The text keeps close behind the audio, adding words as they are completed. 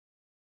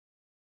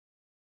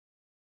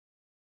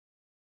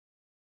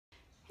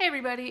Hey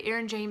everybody,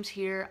 Aaron James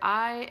here.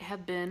 I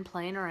have been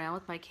playing around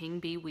with my King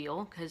Bee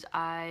wheel because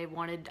I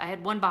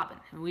had one bobbin,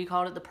 and we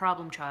called it the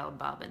problem child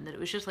bobbin, that it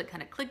was just like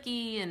kind of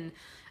clicky and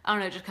I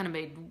don't know, it just kind of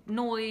made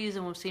noise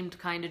and seemed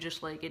kind of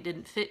just like it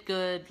didn't fit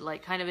good,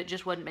 like kind of it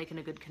just wasn't making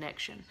a good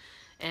connection.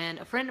 And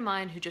a friend of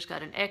mine who just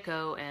got an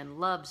Echo and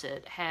loves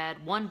it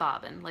had one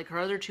bobbin, like her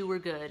other two were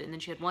good, and then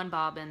she had one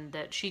bobbin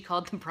that she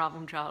called the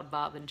problem child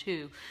bobbin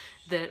too,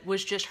 that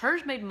was just,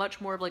 hers made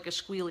much more of like a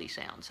squealy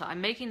sound. So I'm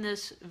making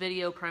this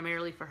video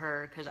primarily for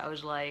her because I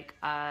was like,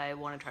 I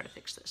want to try to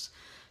fix this.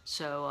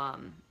 So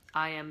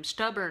I am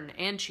stubborn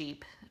and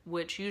cheap,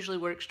 which usually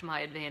works to my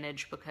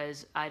advantage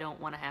because I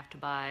don't want to have to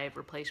buy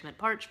replacement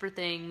parts for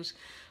things,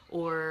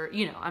 or,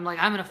 you know, I'm like,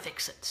 I'm gonna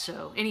fix it.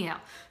 So anyhow,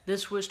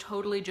 this was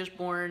totally just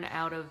born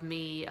out of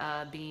me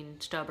being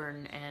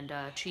stubborn and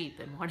cheap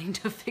and wanting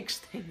to fix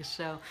things.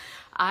 So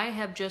I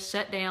have just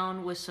sat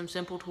down with some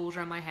simple tools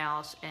around my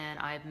house and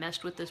I've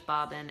messed with this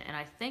bobbin, and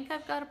I think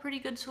I've got a pretty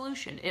good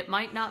solution. It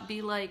might not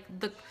be like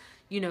the,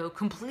 you know,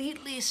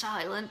 completely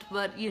silent,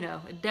 but, you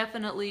know,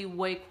 definitely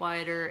way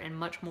quieter and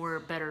much more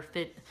better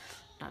fit.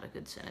 Not a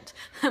good sentence.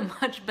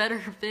 Much better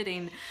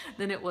fitting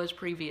than it was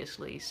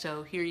previously.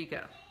 So here you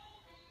go.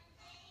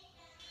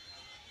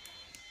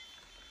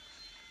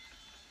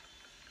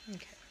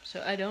 Okay,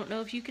 so I don't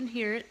know if you can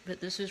hear it, but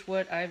this is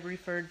what I've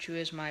referred to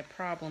as my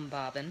problem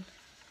bobbin.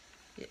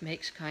 It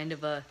makes kind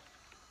of a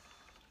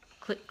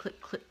click,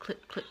 click, click,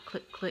 click, click,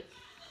 click, click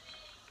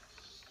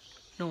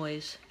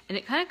noise. And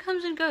it kind of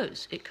comes and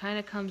goes. It kind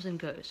of comes and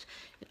goes.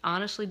 It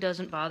honestly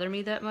doesn't bother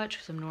me that much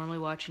because I'm normally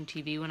watching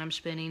TV when I'm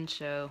spinning,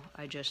 so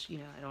I just, you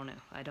know, I don't know.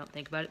 I don't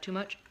think about it too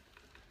much.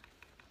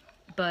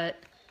 But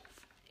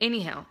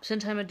anyhow,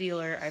 since I'm a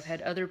dealer, I've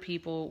had other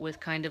people with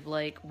kind of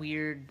like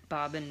weird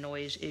bobbin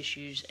noise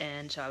issues,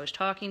 and so I was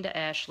talking to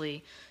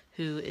Ashley,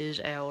 who is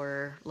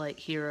our like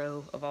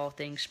hero of all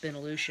things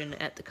Spinolution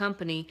at the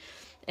company,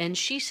 and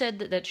she said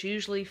that that's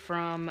usually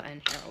from,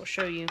 and here I'll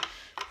show you,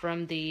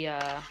 from the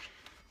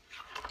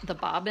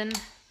bobbin.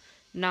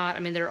 Not, I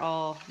mean, they're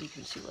all, you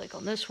can see like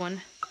on this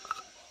one,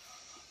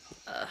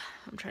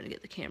 I'm trying to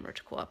get the camera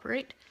to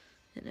cooperate.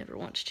 It never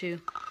wants to.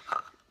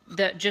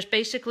 That just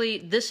basically,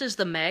 this is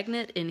the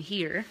magnet in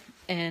here,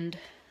 and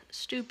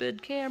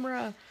stupid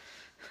camera,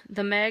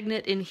 the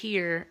magnet in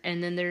here,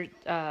 and then there's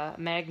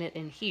magnet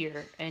in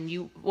here, and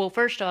you, well,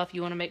 first off,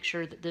 you want to make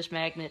sure that this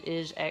magnet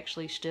is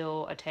actually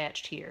still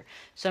attached here.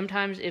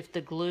 Sometimes if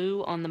the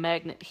glue on the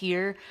magnet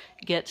here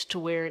gets to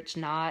where it's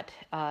not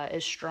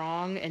as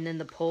strong, and then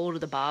the pull to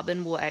the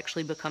bobbin will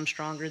actually become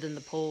stronger than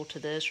the pull to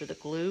this or the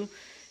glue,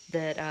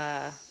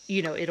 that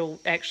you know,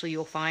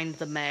 you'll find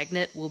the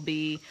magnet will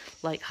be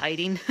like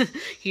hiding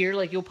here.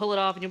 Like you'll pull it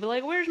off and you'll be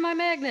like, where's my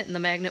magnet? And the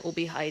magnet will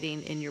be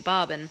hiding in your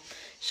bobbin.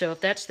 So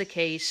if that's the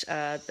case,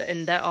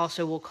 and that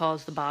also will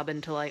cause the bobbin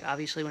to, like,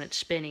 obviously when it's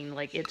spinning,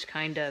 like it's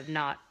kind of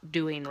not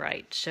doing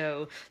right.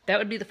 So that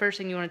would be the first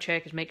thing you want to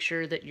check, is make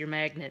sure that your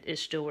magnet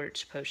is still where it's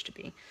supposed to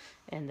be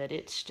and that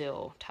it's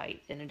still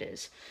tight, and it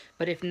is.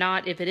 But if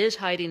not, if it is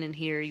hiding in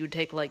here, you would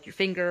take like your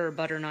finger or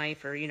butter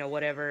knife or, you know,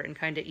 whatever, and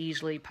kind of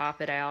easily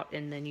pop it out,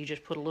 and then you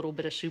just put a little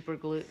bit of super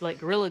glue, like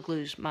Gorilla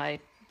Glue's my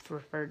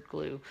preferred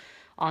glue,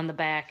 on the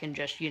back, and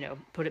just, you know,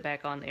 put it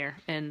back on there.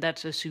 And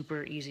that's a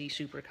super easy,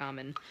 super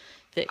common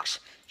fix.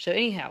 So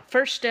anyhow,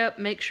 first step,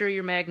 make sure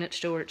your magnet's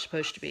still where it's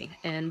supposed to be.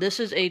 And this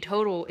is a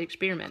total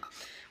experiment.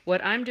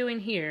 What I'm doing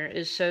here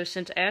is, so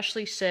since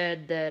Ashley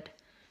said that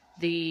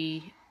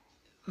the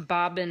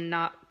bobbin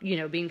not, you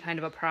know, being kind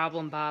of a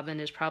problem bobbin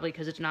is probably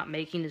because it's not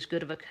making as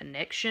good of a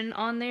connection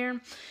on there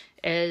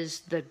as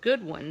the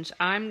good ones,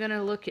 I'm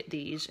gonna look at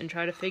these and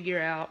try to figure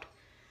out,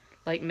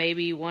 like,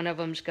 maybe one of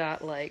them's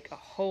got like a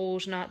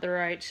hole's not the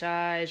right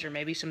size, or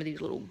maybe some of these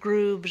little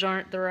grooves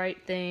aren't the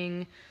right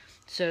thing.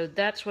 So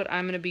that's what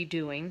I'm going to be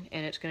doing,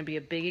 and it's going to be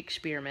a big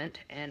experiment,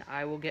 and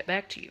I will get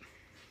back to you.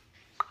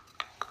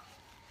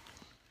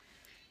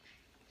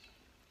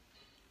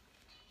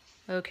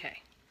 Okay.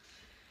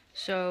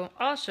 So,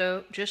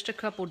 also, just a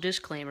couple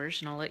disclaimers,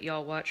 and I'll let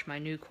y'all watch my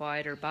new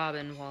quieter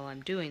bobbin while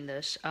I'm doing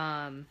this.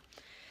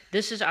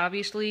 This is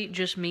obviously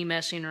just me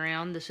messing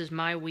around. This is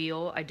my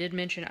wheel. I did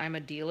mention I'm a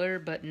dealer,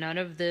 but none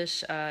of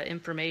this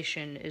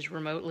information is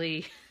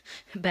remotely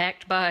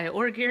backed by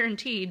or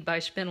guaranteed by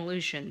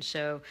Spinolution.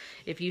 So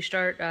if you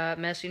start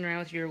messing around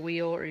with your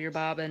wheel or your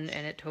bobbin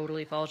and it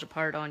totally falls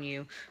apart on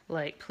you,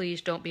 like,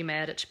 please don't be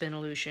mad at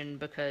Spinolution,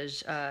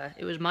 because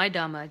it was my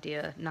dumb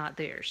idea, not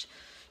theirs.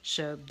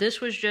 So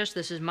this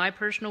is my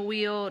personal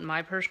wheel and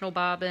my personal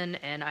bobbin,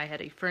 and I had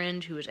a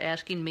friend who was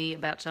asking me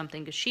about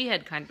something because she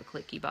had kind of a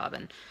clicky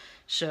bobbin.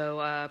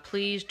 So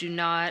please do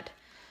not,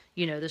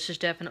 you know, this is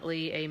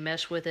definitely a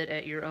mess with it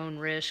at your own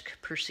risk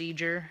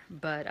procedure,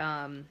 but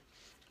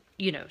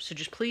you know, so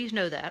just please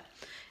know that.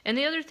 And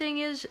the other thing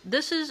is,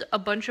 this is a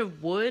bunch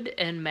of wood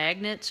and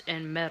magnets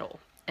and metal,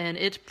 and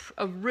it's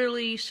a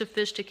really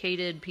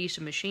sophisticated piece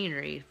of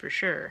machinery for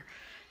sure,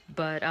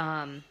 but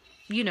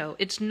you know,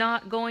 it's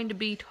not going to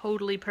be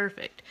totally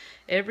perfect.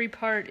 Every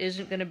part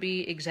isn't going to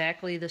be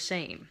exactly the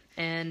same.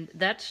 And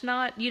that's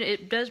not, you know,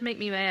 it does make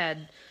me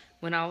mad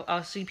when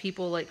I'll see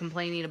people like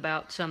complaining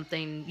about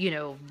something, you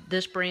know,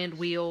 this brand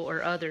wheel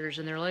or others,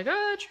 and they're like,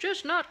 oh, it's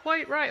just not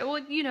quite right. Well,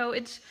 you know,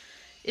 it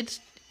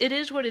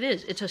is what it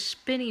is. It's a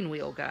spinning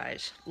wheel,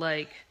 guys.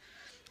 Like,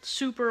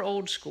 super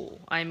old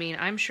school. I mean,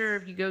 I'm sure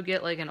if you go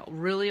get like a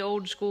really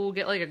old school,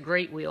 get like a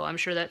great wheel, I'm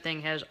sure that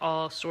thing has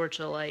all sorts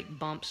of like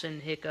bumps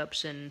and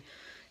hiccups and,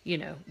 you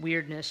know,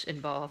 weirdness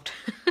involved.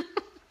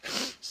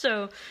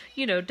 So,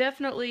 you know,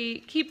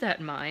 definitely keep that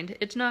in mind.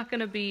 It's not going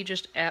to be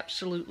just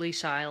absolutely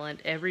silent.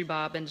 Every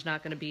bobbin's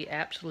not going to be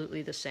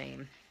absolutely the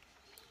same.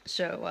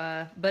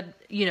 So, but,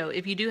 you know,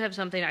 if you do have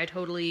something, I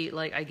totally,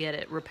 like, I get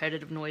it.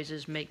 Repetitive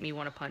noises make me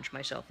want to punch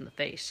myself in the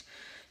face.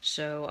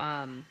 So,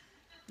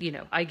 you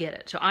know, I get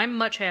it. So I'm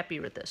much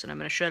happier with this, and I'm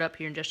going to shut up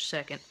here in just a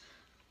second.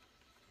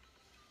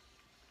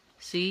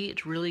 See,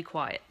 it's really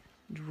quiet.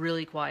 It's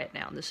really quiet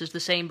now. This is the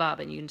same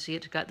bobbin. You can see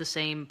it's got the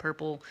same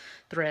purple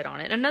thread on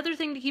it. Another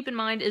thing to keep in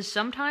mind is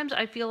sometimes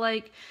I feel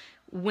like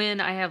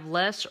when I have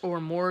less or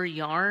more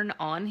yarn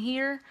on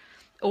here,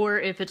 or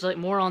if it's like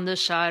more on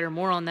this side or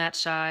more on that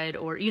side,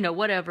 or, you know,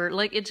 whatever,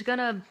 like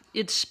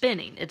it's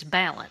spinning, it's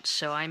balanced.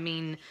 So, I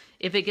mean,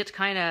 if it gets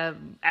kind of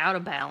out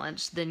of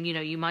balance, then, you know,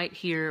 you might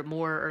hear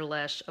more or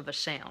less of a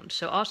sound.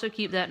 So also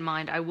keep that in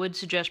mind. I would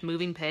suggest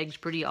moving pegs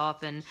pretty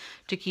often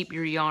to keep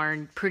your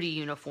yarn pretty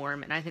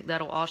uniform, and I think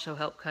that'll also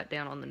help cut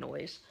down on the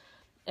noise.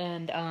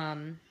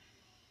 And,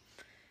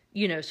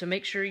 you know, so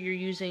make sure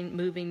you're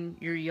moving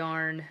your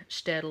yarn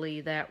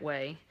steadily that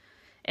way.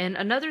 And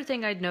another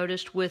thing I'd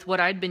noticed with what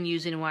I'd been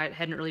using and why it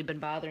hadn't really been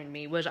bothering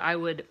me was I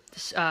would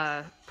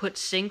put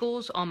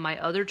singles on my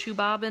other two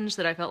bobbins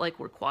that I felt like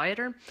were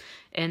quieter.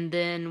 And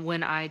then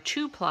when I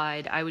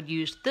two-plied, I would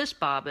use this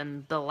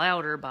bobbin, the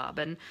louder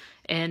bobbin,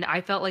 and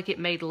I felt like it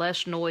made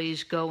less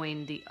noise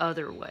going the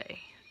other way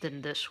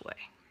than this way.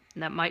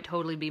 And that might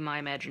totally be my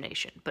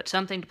imagination, but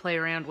something to play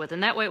around with.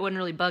 And that way it wasn't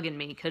really bugging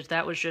me, because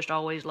that was just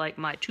always like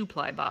my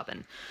two-ply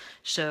bobbin.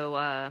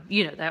 So,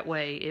 you know, that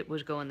way it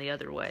was going the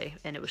other way,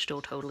 and it was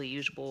still totally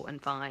usable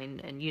and fine,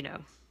 and, you know,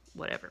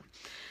 whatever.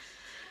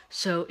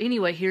 So,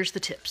 anyway, here's the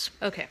tips.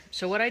 Okay,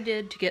 so what I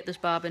did to get this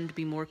bobbin to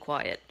be more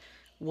quiet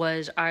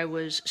was I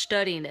was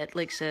studying it,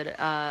 like I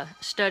said,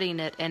 studying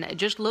it, and it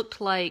just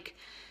looked like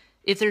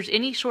if there's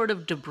any sort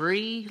of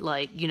debris,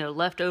 like, you know,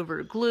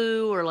 leftover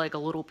glue or like a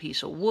little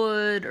piece of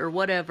wood or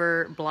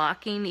whatever,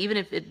 blocking, even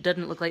if it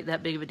doesn't look like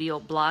that big of a deal,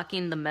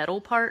 blocking the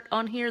metal part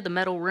on here, the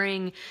metal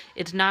ring,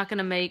 it's not going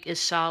to make as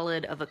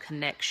solid of a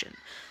connection.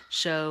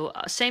 So,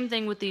 same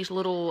thing with these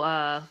little,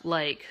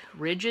 like,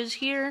 ridges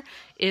here.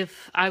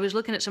 If I was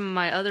looking at some of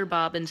my other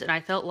bobbins and I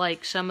felt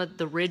like some of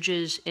the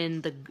ridges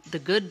in the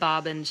good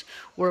bobbins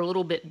were a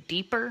little bit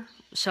deeper,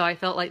 so I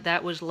felt like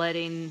that was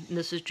letting,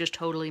 this is just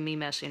totally me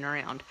messing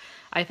around,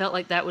 I felt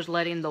like that was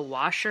letting the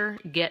washer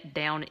get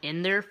down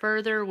in there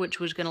further, which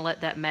was going to let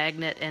that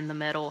magnet and the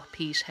metal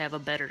piece have a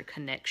better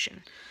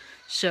connection.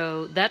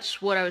 So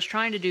that's what I was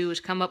trying to do, is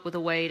come up with a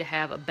way to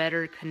have a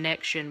better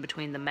connection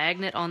between the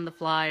magnet on the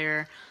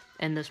flyer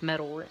and this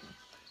metal ring.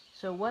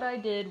 So what I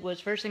did was,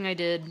 first thing I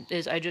did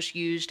is I just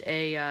used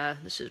a,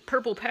 this is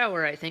Purple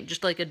Power, I think,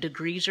 just like a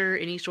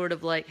degreaser, any sort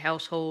of like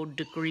household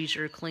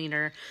degreaser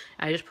cleaner.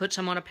 I just put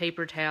some on a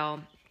paper towel,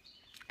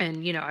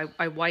 and, you know,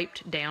 I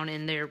wiped down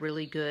in there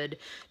really good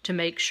to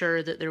make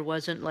sure that there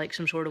wasn't like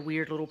some sort of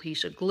weird little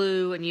piece of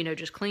glue, and, you know,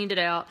 just cleaned it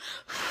out,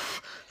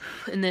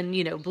 and then,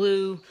 you know,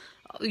 blew,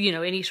 you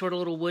know, any sort of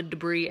little wood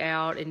debris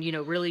out, and, you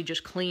know, really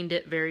just cleaned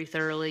it very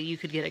thoroughly. You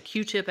could get a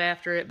Q-tip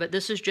after it, but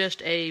this is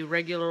just a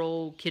regular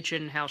old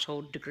kitchen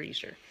household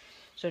degreaser,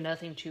 so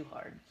nothing too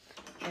hard.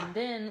 And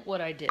then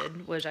what I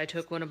did was I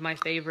took one of my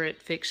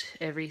favorite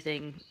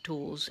fix-everything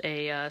tools,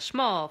 a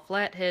small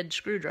flathead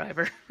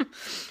screwdriver,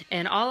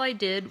 and all I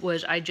did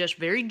was I just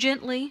very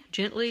gently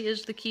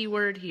is the key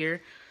word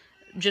here,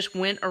 just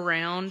went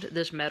around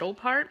this metal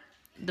part,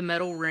 the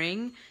metal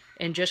ring,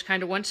 and just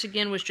kind of, once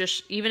again, was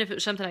just, even if it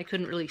was something I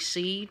couldn't really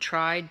see,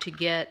 tried to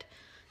get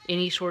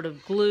any sort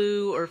of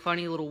glue or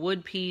funny little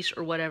wood piece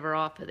or whatever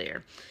off of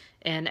there.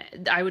 And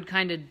I would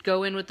kind of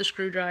go in with the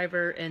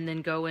screwdriver and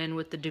then go in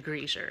with the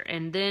degreaser.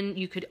 And then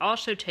you could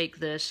also take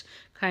this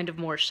kind of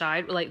more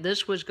side, like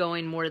this was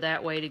going more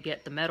that way to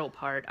get the metal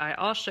part. I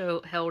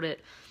also held it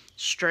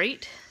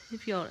straight,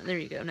 if y'all, there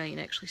you go, now you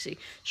can actually see,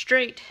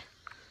 straight,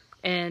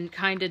 and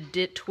kind of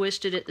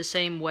twisted it the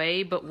same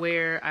way, but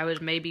where I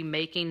was maybe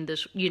making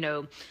this, you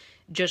know,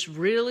 just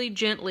really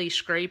gently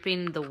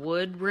scraping the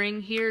wood ring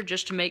here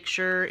just to make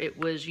sure it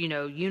was, you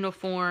know,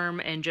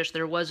 uniform, and just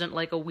there wasn't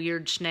like a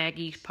weird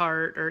snaggy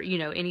part or, you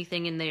know,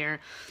 anything in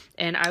there.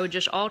 And I would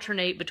just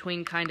alternate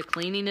between kind of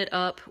cleaning it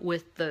up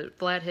with the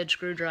flathead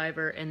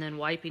screwdriver and then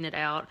wiping it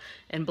out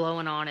and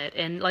blowing on it.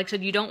 And like I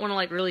said, you don't want to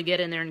like really get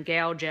in there and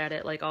gouge at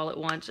it like all at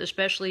once,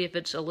 especially if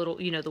it's a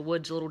little, you know, the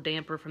wood's a little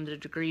damper from the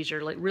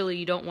degreaser. Like really,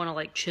 you don't want to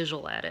like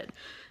chisel at it.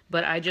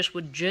 But I just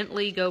would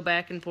gently go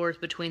back and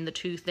forth between the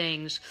two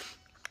things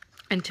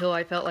until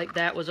I felt like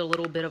that was a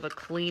little bit of a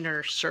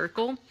cleaner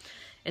circle.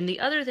 And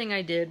the other thing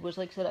I did was,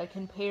 like I said, I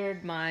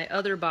compared my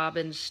other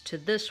bobbins to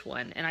this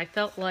one, and I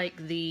felt like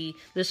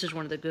this is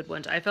one of the good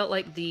ones, I felt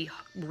like the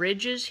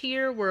ridges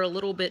here were a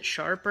little bit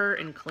sharper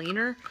and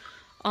cleaner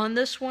on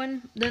this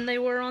one than they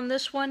were on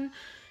this one.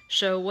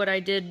 So what I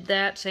did,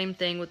 that same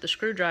thing with the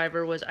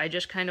screwdriver, was I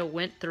just kind of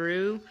went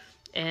through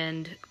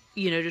and,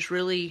 you know, just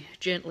really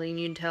gently, and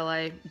you can tell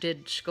I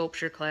did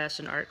sculpture class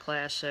and art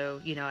class,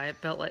 so, you know, I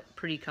felt like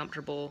pretty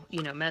comfortable,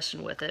 you know,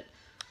 messing with it.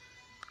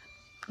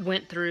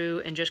 Went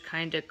through and just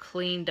kind of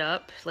cleaned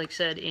up, like I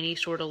said, any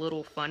sort of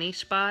little funny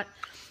spot.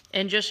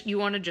 And just, you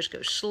want to just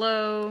go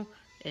slow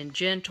and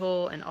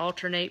gentle and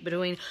alternate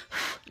between,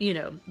 you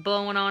know,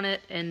 blowing on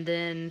it, and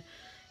then,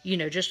 you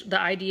know, just the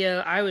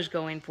idea I was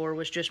going for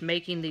was just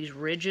making these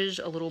ridges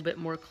a little bit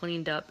more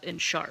cleaned up and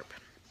sharp.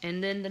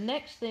 And then the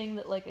next thing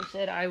that, like I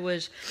said, I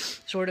was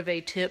sort of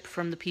a tip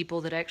from the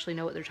people that actually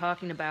know what they're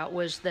talking about,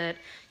 was that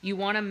you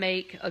want to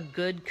make a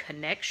good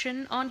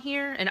connection on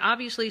here. And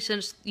obviously,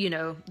 since, you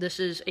know, this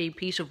is a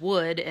piece of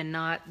wood and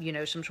not, you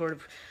know, some sort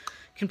of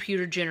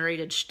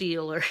computer-generated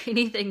steel or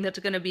anything that's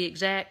going to be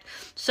exact,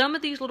 some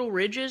of these little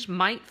ridges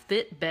might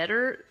fit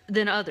better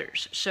than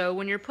others. So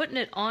when you're putting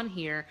it on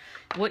here,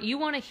 what you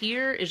want to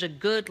hear is a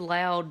good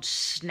loud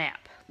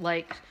snap.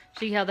 Like,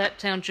 see how that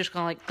sounds just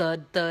kind of like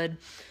thud, thud?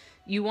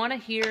 You want to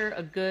hear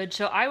a good,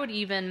 so I would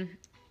even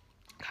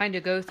kind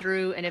of go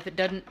through, and if it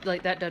doesn't,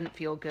 like, that doesn't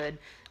feel good,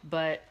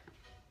 but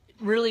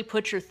really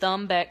put your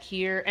thumb back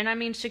here, and I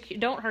mean,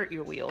 don't hurt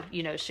your wheel,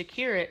 you know,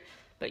 secure it,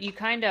 but you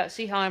kind of,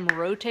 see how I'm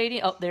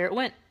rotating? Oh, there it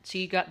went. So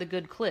you got the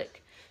good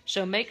click.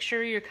 So make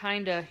sure you're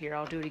kind of, here,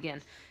 I'll do it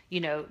again,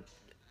 you know,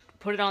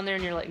 put it on there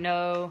and you're like,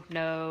 no,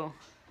 no,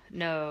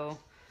 no,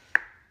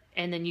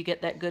 and then you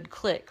get that good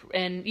click.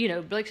 And, you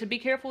know, like I said, be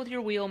careful with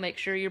your wheel. Make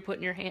sure you're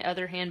putting your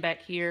other hand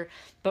back here.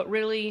 But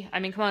really, I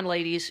mean, come on,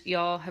 ladies.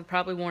 Y'all have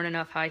probably worn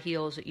enough high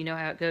heels that you know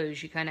how it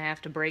goes. You kind of have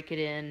to break it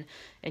in.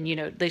 And, you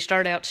know, they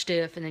start out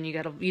stiff, and then you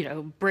got to, you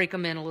know, break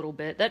them in a little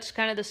bit. That's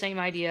kind of the same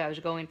idea I was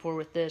going for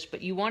with this.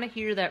 But you want to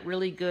hear that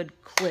really good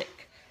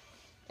click.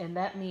 And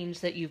that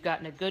means that you've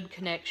gotten a good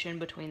connection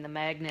between the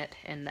magnet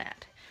and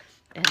that.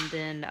 And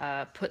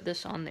then put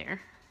this on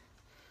there.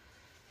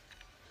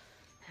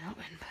 Oh,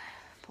 and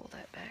pull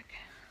that back.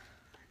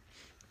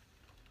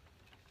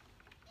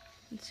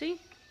 And see?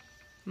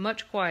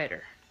 Much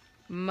quieter.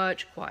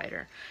 Much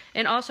quieter.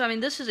 And also, I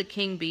mean, this is a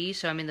King B,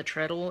 so I mean, the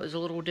treadle is a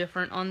little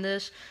different on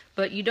this.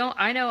 But you don't,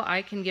 I know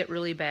I can get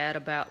really bad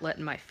about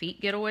letting my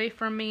feet get away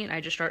from me, and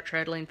I just start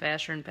treadling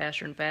faster and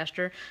faster and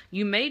faster.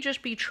 You may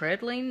just be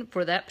treadling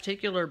for that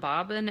particular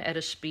bobbin at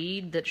a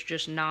speed that's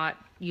just not,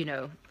 you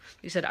know,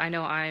 like I said, I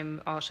know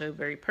I'm also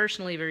very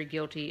personally very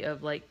guilty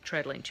of, like,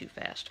 treadling too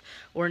fast,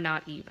 or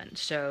not even.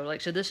 So, like,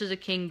 so this is a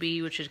King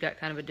B, which has got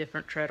kind of a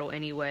different treadle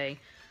anyway.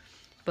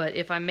 But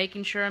if I'm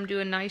making sure I'm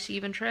doing nice,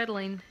 even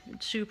treadling,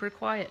 it's super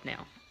quiet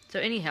now. So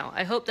anyhow,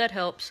 I hope that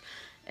helps,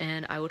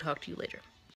 and I will talk to you later.